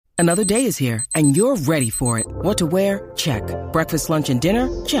Another day is here, and you're ready for it. What to wear? Check. Breakfast, lunch, and dinner?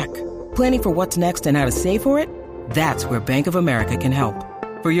 Check. Planning for what's next and how to save for it? That's where Bank of America can help.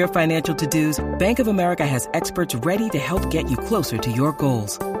 For your financial to-dos, Bank of America has experts ready to help get you closer to your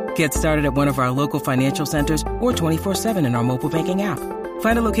goals. Get started at one of our local financial centers or 24/7 in our mobile banking app.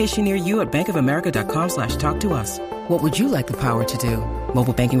 Find a location near you at bankofamerica.com/talktous. What would you like the power to do?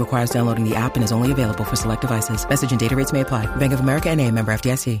 Mobile banking requires downloading the app and is only available for select devices. Message and data rates may apply. Bank of America N.A., member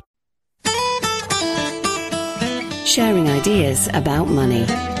FDIC. Sharing ideas about money.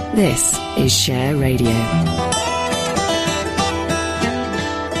 This is Share Radio.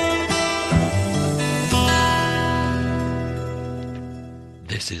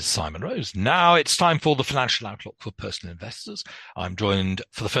 This is Simon Rose. Now it's time for the financial outlook for personal investors. I'm joined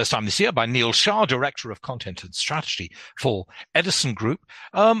for the first time this year by Neil Shah, Director of Content and Strategy for Edison Group.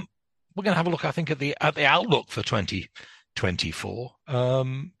 We're going to have a look, I think, at the outlook for 2024.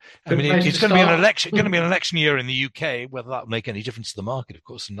 It's going to be an election year in the UK. Whether that will make any difference to the market, of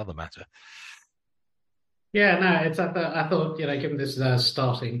course, is another matter. Yeah, no, I thought, given this is our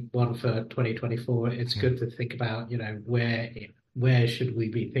starting one for 2024, it's good to think about, where should we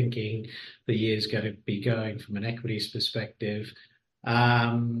be thinking the year's going to be going from an equities perspective.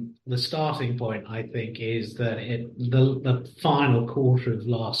 The starting point, I think, is that the final quarter of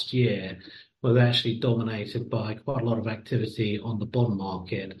last year was actually dominated by quite a lot of activity on the bond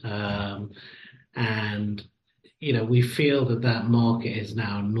market. And we feel that market is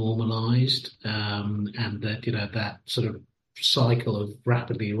now normalized, and that, that sort of cycle of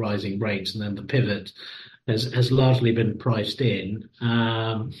rapidly rising rates and then the pivot has largely been priced in,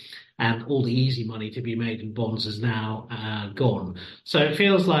 and all the easy money to be made in bonds is now gone. So it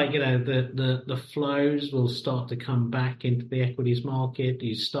feels like the flows will start to come back into the equities market.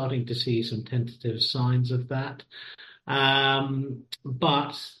 You're starting to see some tentative signs of that, if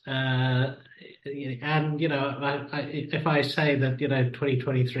I say that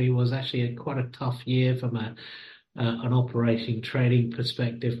 2023 was actually quite a tough year from an operating trading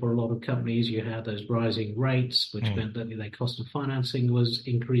perspective for a lot of companies. You had those rising rates, which meant that their cost of financing was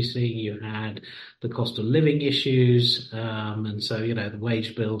increasing. You had the cost of living issues, and so the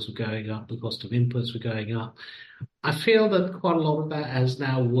wage bills were going up, the cost of inputs were going up. I feel that quite a lot of that has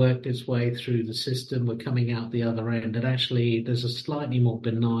now worked its way through the system. We're coming out the other end, and actually there's a slightly more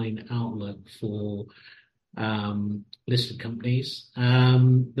benign outlook for listed companies.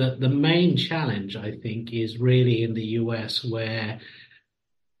 The main challenge, I think, is really in the US, where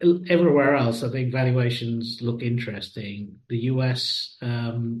everywhere else I think valuations look interesting. The US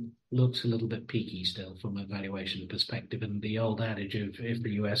looks a little bit peaky still from a valuation perspective, and the old adage of if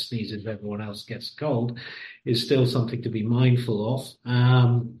the US sneezes, everyone else gets cold is still something to be mindful of.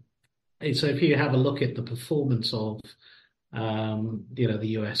 And so if you have a look at the performance of the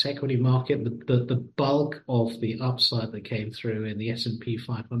US equity market, the bulk of the upside that came through in the S&P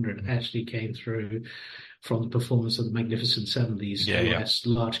 500 actually came through from the performance of the Magnificent 70s, US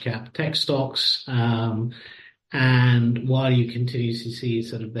large cap tech stocks. And while you continue to see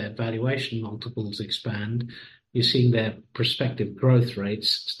sort of their valuation multiples expand, you're seeing their prospective growth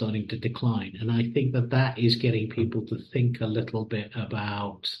rates starting to decline. And I think that is getting people to think a little bit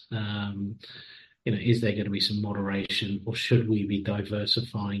about is there going to be some moderation, or should we be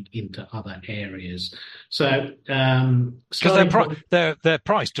diversifying into other areas? So, because their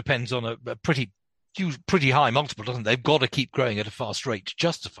price depends on a pretty high multiple, doesn't it? They've got to keep growing at a fast rate to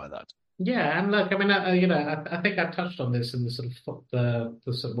justify that. Yeah, and look, I think I touched on this in the sort of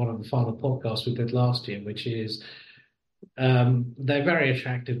one of the final podcasts we did last year, which is they're very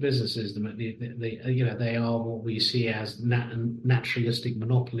attractive businesses. They are what we see as naturalistic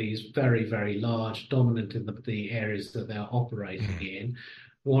monopolies, very, very large, dominant in the areas that they're operating in.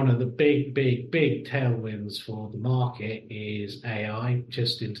 One of the big tailwinds for the market is AI,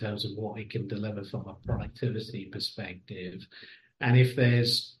 just in terms of what it can deliver from a productivity perspective. And if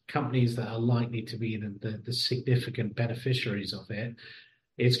there's companies that are likely to be the significant beneficiaries of it,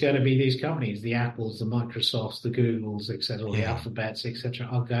 it's going to be these companies, the Apples, the Microsofts, the Googles, et cetera, the Alphabets, et cetera,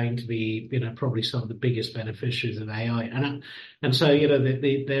 are going to be, probably some of the biggest beneficiaries of AI. And so,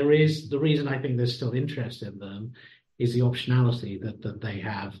 there is the reason I think there's still interest in them is the optionality that they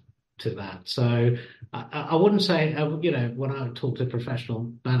have to that. So I wouldn't say, when I talk to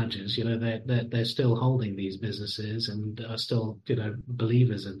professional managers, they're still holding these businesses and are still,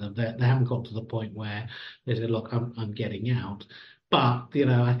 believers in them. They haven't got to the point where they say, look, I'm getting out. But,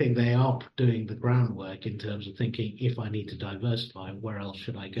 I think they are doing the groundwork in terms of thinking, if I need to diversify, where else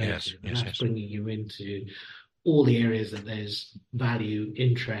should I go to? And that's bringing you into all the areas that there's value,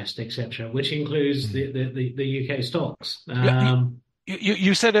 interest, etc., which includes the UK stocks.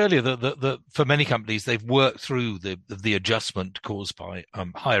 You said earlier that for many companies, they've worked through the adjustment caused by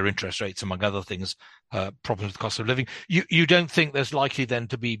higher interest rates, among other things, problems with the cost of living. You don't think there's likely then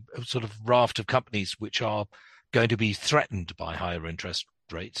to be a sort of raft of companies which are going to be threatened by higher interest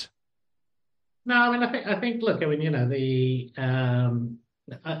rates? No, I mean, look, I mean,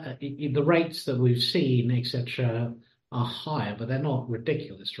 the rates that we've seen, etc., are higher, but they're not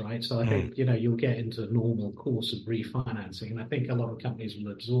ridiculous, right? So I think, you'll get into a normal course of refinancing, and I think a lot of companies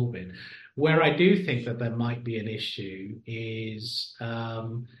will absorb it. Where I do think that there might be an issue is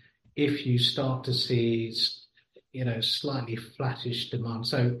if you start to see, slightly flattish demand.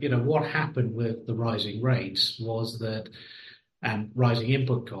 So, what happened with the rising rates was that and rising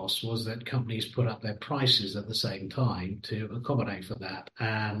input costs was that companies put up their prices at the same time to accommodate for that.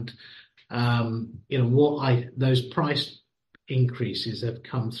 And those price increases have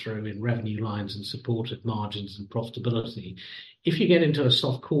come through in revenue lines and supported margins and profitability. If you get into a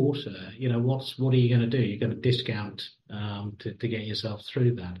soft quarter, what are you going to do? You're going to discount to get yourself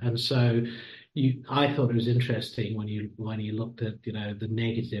through that. And so I thought it was interesting when you looked at the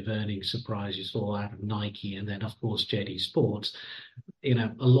negative earnings surprise you saw out of Nike and then of course JD Sports.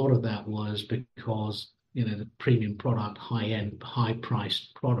 A lot of that was because the premium product, high-end,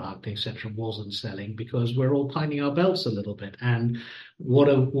 high-priced product, etc., wasn't selling because we're all tightening our belts a little bit. And what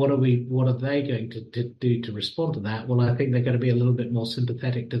are they going to do to respond to that? Well, I think they're going to be a little bit more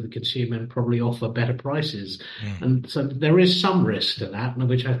sympathetic to the consumer and probably offer better prices. And so there is some risk to that,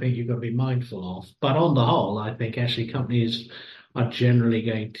 which I think you've got to be mindful of. But on the whole, I think actually companies are generally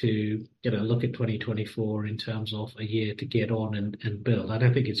going to look at 2024 in terms of a year to get on and build. I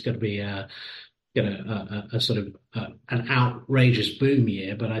don't think it's going to be a sort of an outrageous boom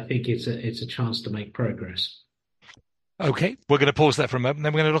year, but I think it's a chance to make progress. Okay, we're going to pause there for a moment.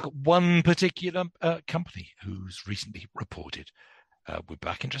 Then we're going to look at one particular company who's recently reported. We're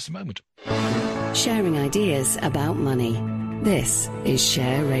back in just a moment. Sharing ideas about money. This is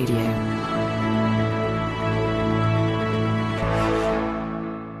Share Radio.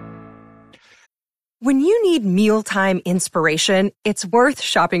 When you need mealtime inspiration, it's worth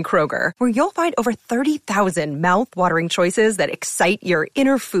shopping Kroger, where you'll find over 30,000 mouth-watering choices that excite your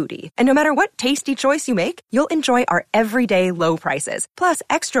inner foodie. And no matter what tasty choice you make, you'll enjoy our everyday low prices, plus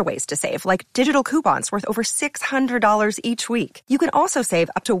extra ways to save, like digital coupons worth over $600 each week. You can also save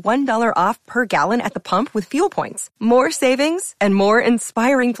up to $1 off per gallon at the pump with fuel points. More savings and more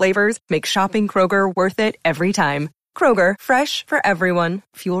inspiring flavors make shopping Kroger worth it every time. Kroger, fresh for everyone.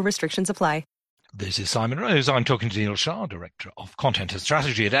 Fuel restrictions apply. This is Simon Rose. I'm talking to Neil Shah, Director of Content and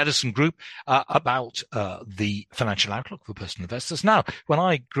Strategy at Edison Group, about the financial outlook for personal investors. Now, when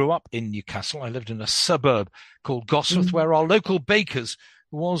I grew up in Newcastle, I lived in a suburb called Gosforth, where our local bakers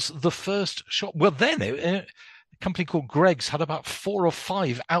was the first shop. Well, then a company called Gregg's had about 4 or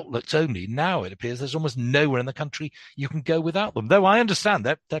 5 outlets only. Now it appears there's almost nowhere in the country you can go without them, though I understand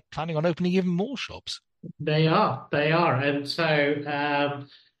that they're planning on opening even more shops. They are. And so,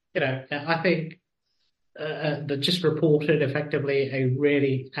 I think that just reported effectively a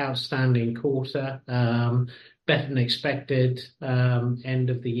really outstanding quarter, better than expected end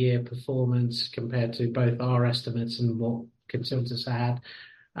of the year performance compared to both our estimates and what consensus had.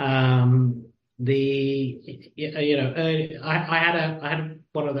 I had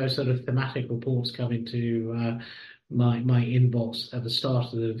one of those sort of thematic reports coming to my inbox at the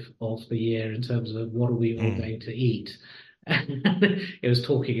start of the year in terms of what are we all going to eat. It was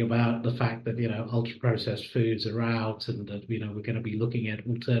talking about the fact that ultra processed foods are out and that we're going to be looking at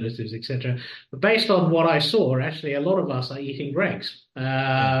alternatives, etc. But based on what I saw, actually a lot of us are eating Greggs.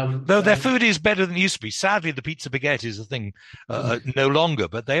 Though their food is better than it used to be. Sadly, the pizza baguette is a thing no longer,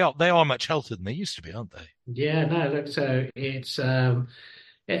 but they are much healthier than they used to be, aren't they? Yeah, no. Look, so it's. I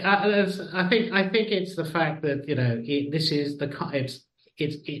think it's the fact that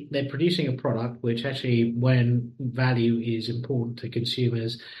they're producing a product which actually, when value is important to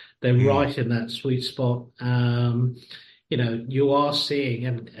consumers, they're right in that sweet spot. You are seeing,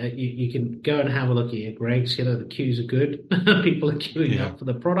 and you can go and have a look at your Greggs. The queues are good. People are queuing up for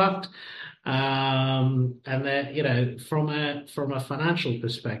the product. And they're, from a financial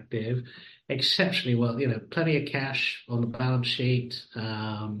perspective, exceptionally well. Plenty of cash on the balance sheet.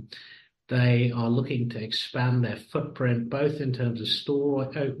 They are looking to expand their footprint, both in terms of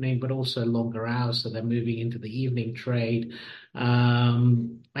store opening, but also longer hours. So they're moving into the evening trade.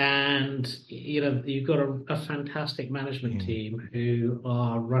 And, you've got a fantastic management team who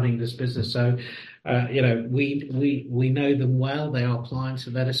are running this business. So, we know them well. They are clients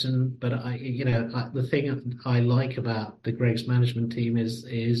of Edison. But the thing I like about the Greggs management team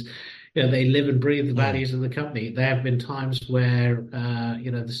is they live and breathe the values of the company. There have been times where,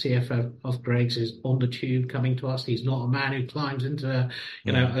 the CFO of Gregg's is on the tube coming to us. He's not a man who climbs into,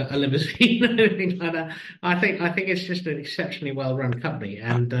 a limousine or anything like that. I think it's just an exceptionally well-run company,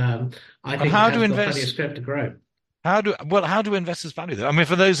 and I think it has got plenty of scope to grow. How do investors value that? I mean,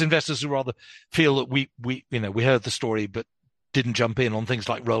 for those investors who rather feel that we heard the story but didn't jump in on things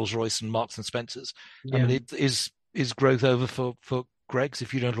like Rolls-Royce and Marks and Spencers. Yeah. I mean, is growth over for Gregg's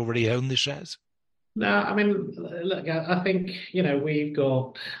if you don't already own the shares? No, I mean, look, I think, we've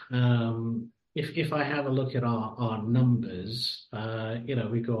got, if I have a look at our numbers,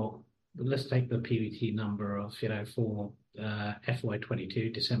 we've got, let's take the PBT number of, for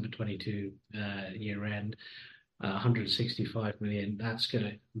FY22, December 22 year end, 165 million.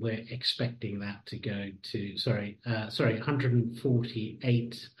 We're expecting that to go to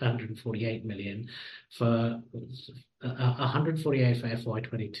 148 million for 148 for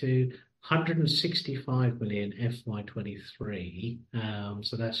FY22, 165 million FY23.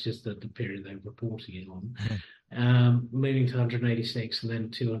 So that's just the period they're reporting it on. Moving to 186 and then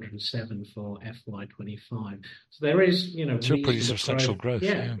 207 for FY25. So there is, still pretty substantial growth.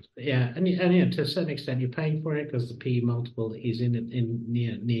 Yeah. And to a certain extent, you're paying for it because the PE multiple is in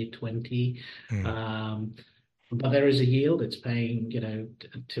near 20. But there is a yield. It's paying,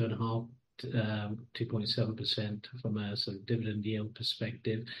 2.5%, 2.7% from a sort of dividend yield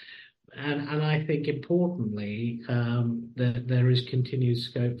perspective. And I think importantly, that there is continued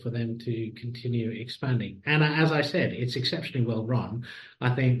scope for them to continue expanding. And as I said, it's exceptionally well run.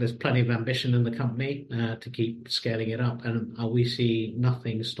 I think there's plenty of ambition in the company to keep scaling it up, and we see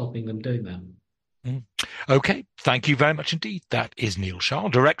nothing stopping them doing that. Okay, thank you very much indeed. That is Neil Shah,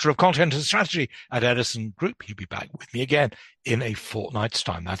 Director of Content and Strategy at Edison Group. He'll be back with me again in a fortnight's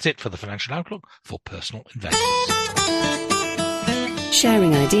time. That's it for the Financial Outlook for Personal Investors.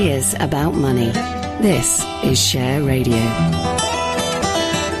 Sharing ideas about money. This is Share Radio.